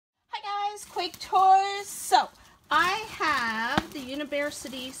guys, QuakeToys. So I have the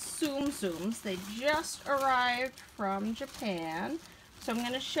Unibearsity Tsum Tsums. They just arrived from Japan. So I'm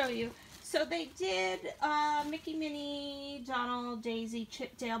going to show you. So they did Mickey, Minnie, Donald, Daisy,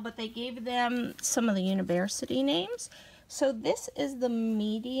 Chip, Dale, but they gave them some of the Unibearsity names. So this is the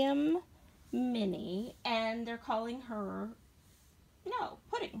medium Minnie, and they're calling her, no,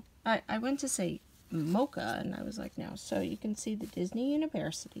 Pudding. I went to say Mocha, and I was like, no. So you can see the Disney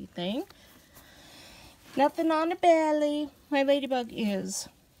Unibearsity thing. Nothing on the belly. My ladybug is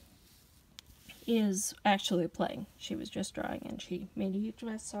actually playing. She was just drawing, and she made a huge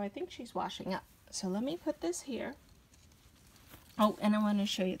mess, so I think she's washing up. So let me put this here. Oh, and I want to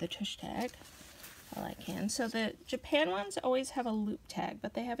show you the tush tag while I can. So the Japan ones always have a loop tag,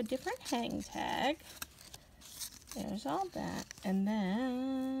 but they have a different hang tag. There's all that. And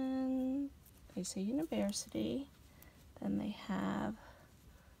then they say Unibearsity. Then they have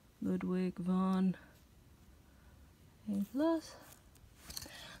Ludwig von Plus.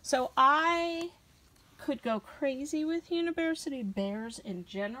 So I could go crazy with Unibearsity bears in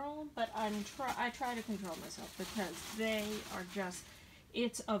general, but I try to control myself because they are just,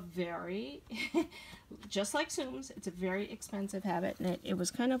 it's a very, just like Tsums, it's a very expensive habit, and it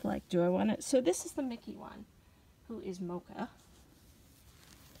was kind of like, do I want it? So this is the Mickey one, who is Mocha,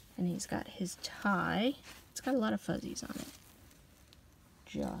 and he's got his tie. It's got a lot of fuzzies on it,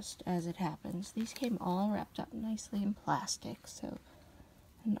 just as it happens. These came all wrapped up nicely in plastic, so,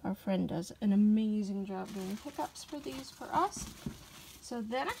 and our friend does an amazing job doing pickups for these for us. So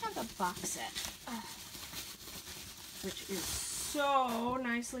then I have the box set, which is so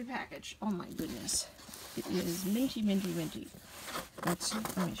nicely packaged. Oh my goodness. It is minty, minty, minty. Let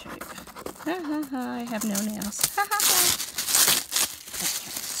me show you. Ha ha ha, I have no nails. Ha ha ha.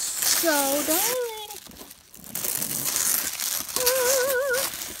 Okay. So darling.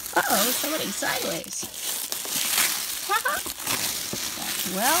 Uh-oh, somebody's sideways. Ha ha.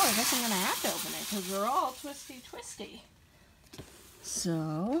 Well, I guess I'm going to have to open it because they're all twisty, twisty.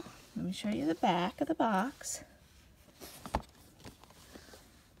 So, let me show you the back of the box.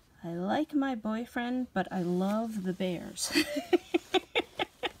 I like my boyfriend, but I love the bears.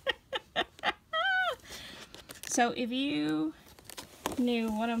 So if you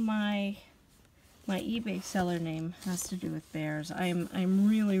knew one of my eBay seller name has to do with bears, I'm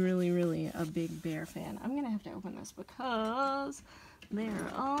really, really, really a big bear fan. I'm going to have to open this because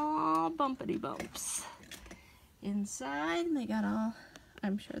they're all bumpity bumps. Inside, they got all,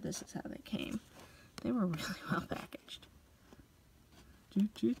 I'm sure this is how they came. They were really well packaged.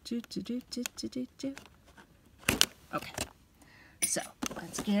 Okay, so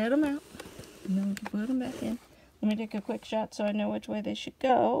let's get them out. And then we can put them back in. Let me take a quick shot so I know which way they should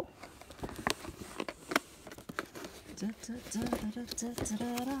go.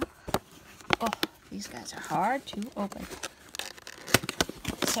 Oh, these guys are hard to open.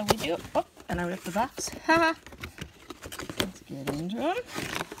 So we do, oh, and I ripped the box. Haha. Let's get into them.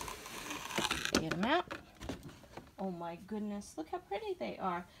 Get them out. Oh my goodness, look how pretty they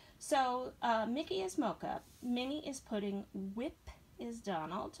are. So, Mickey is Mocha, Minnie is Pudding, Whip is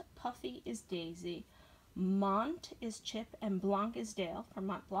Donald, Puffy is Daisy, Mont is Chip, and Blanc is Dale from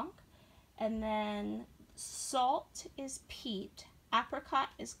Mont Blanc. And then Salt is Pete, Apricot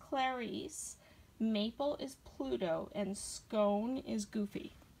is Clarice, Maple is Pluto, and Scone is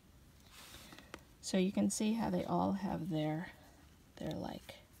Goofy. So you can see how they all have their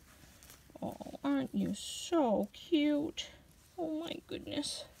like, oh, aren't you so cute? Oh my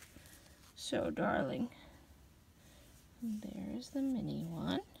goodness. So darling. And there's the Minnie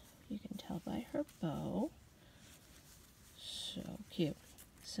one. You can tell by her bow. So cute.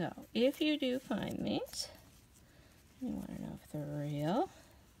 So if you do find these, you want to know if they're real.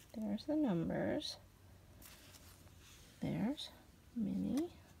 There's the numbers. There's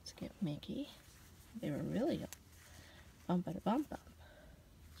Minnie. Let's get Mickey. They were really bump-a-bump bump.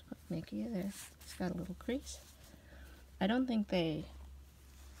 Let's put Mickey there. It's got a little crease. I don't think they...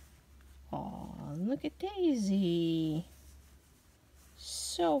 Oh, look at Daisy.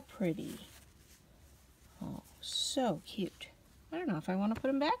 So pretty. Oh, so cute. I don't know if I want to put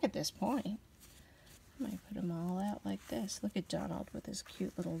them back at this point. I might put them all out like this. Look at Donald with his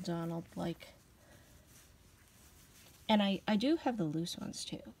cute little Donald-like. And I do have the loose ones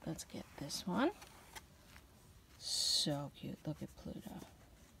too. Let's get this one. So cute. Look at Pluto.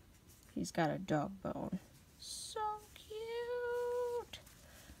 He's got a dog bone. So cute.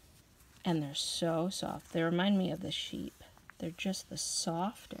 And they're so soft. They remind me of the sheep. They're just the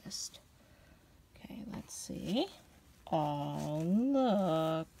softest. Okay, let's see. Oh,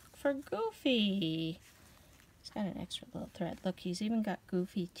 look. For Goofy. He's got an extra little thread. Look, he's even got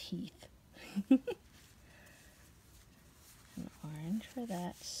Goofy teeth. An orange for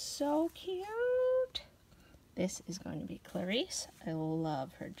that. So cute. This is going to be Clarice. I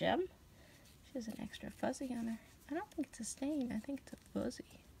love her gem. She has an extra fuzzy on her. I don't think it's a stain. I think it's a fuzzy.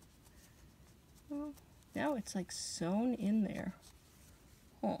 Oh, no, it's like sewn in there.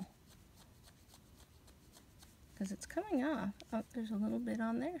 Oh. Because it's coming off. Oh, there's a little bit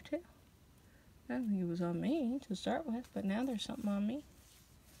on there too. I don't think it was on me to start with, but now there's something on me.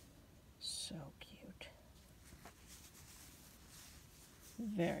 So cute.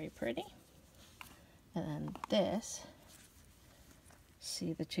 Very pretty. And then this,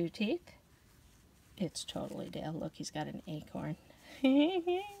 see the 2 teeth? It's totally Dale. Look, he's got an acorn.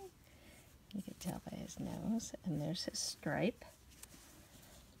 You can tell by his nose. And there's his stripe.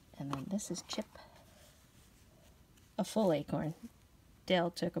 And then this is Chip. A full acorn.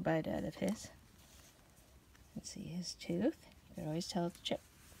 Dale took a bite out of his. You can see his tooth. You can always tell it's Chip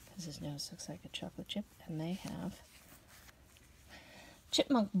because his nose looks like a chocolate chip. And they have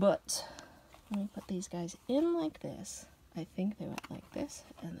chipmunk butts. Let me put these guys in like this. I think they went like this.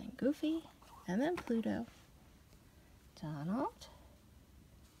 And then Goofy. And then Pluto. Donald.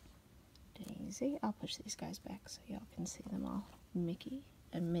 Daisy. I'll push these guys back so y'all can see them all. Mickey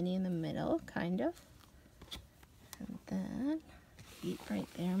and Minnie in the middle, kind of. And then Pete right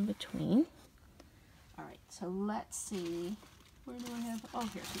there in between. Alright, so let's see. Where do I have? Oh,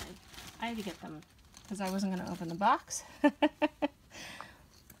 here's mine. I had to get them because I wasn't going to open the box. But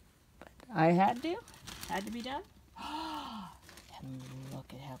I had to. Had to be done. And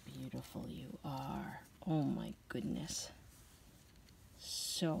look at how beautiful you are. Oh my goodness.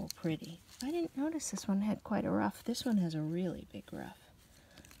 So pretty. I didn't notice this one had quite a ruff. This one has a really big ruff.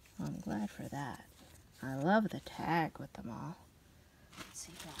 Well, I'm glad for that. I love the tag with them all. Let's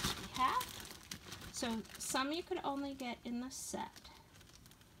see what else we have. So some you could only get in the set.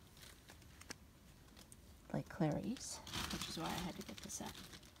 Like Clarice, which is why I had to get the set.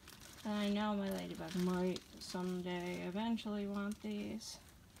 And I know my ladybug might someday eventually want these.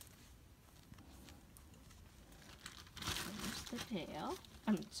 There's the tail.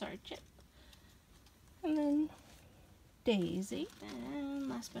 I'm sorry, Chip. And then Daisy. And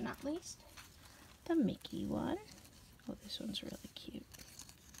last but not least, the Mickey one. Oh, this one's really cute.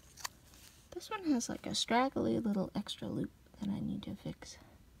 This one has like a straggly little extra loop that I need to fix.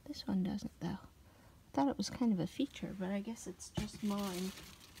 This one doesn't though. I thought it was kind of a feature, but I guess it's just mine.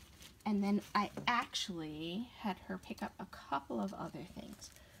 And then I actually had her pick up a couple of other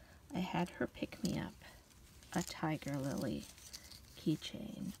things. I had her pick me up a tiger lily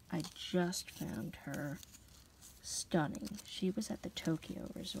keychain. I just found her stunning. She was at the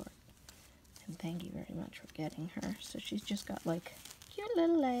Tokyo Resort. And thank you very much for getting her. So she's just got like cute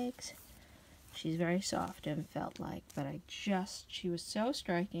little legs. She's very soft and felt like, but she was so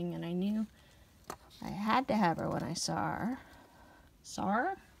striking and I knew I had to have her when I saw her. Saw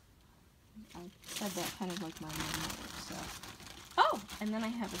her? I said that kind of like my mom would, so. Oh, and then I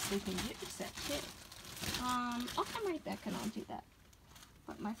have a Sleeping Beauty set too. I'll come right back and I'll do that.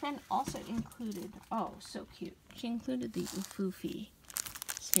 But my friend also included, oh, so cute. She included the Ufufi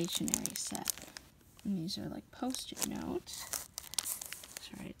stationery set. And these are like post-it notes.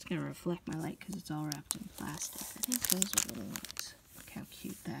 Sorry, it's going to reflect my light because it's all wrapped in plastic. I think those are little notes. Look how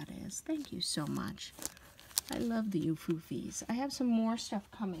cute that is. Thank you so much. I love the Ufufis. I have some more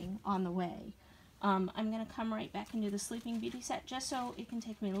stuff coming on the way. I'm going to come right back and do the Sleeping Beauty set just so it can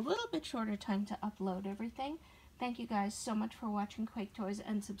take me a little bit shorter time to upload everything. Thank you guys so much for watching QuakeToys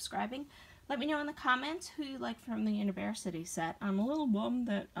and subscribing. Let me know in the comments who you like from the Unibearsity set. I'm a little bummed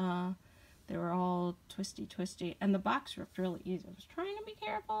that they were all twisty, and the box ripped really easy. I was trying to be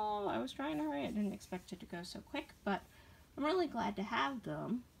careful. I was trying to hurry. I didn't expect it to go so quick, but I'm really glad to have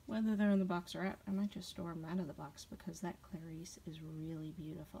them. Whether they're in the box or out, I might just store them out of the box because that Clarice is really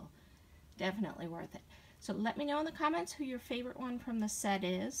beautiful. Definitely worth it. So let me know in the comments who your favorite one from the set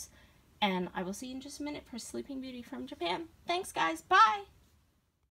is. And I will see you in just a minute for Sleeping Beauty from Japan. Thanks, guys. Bye!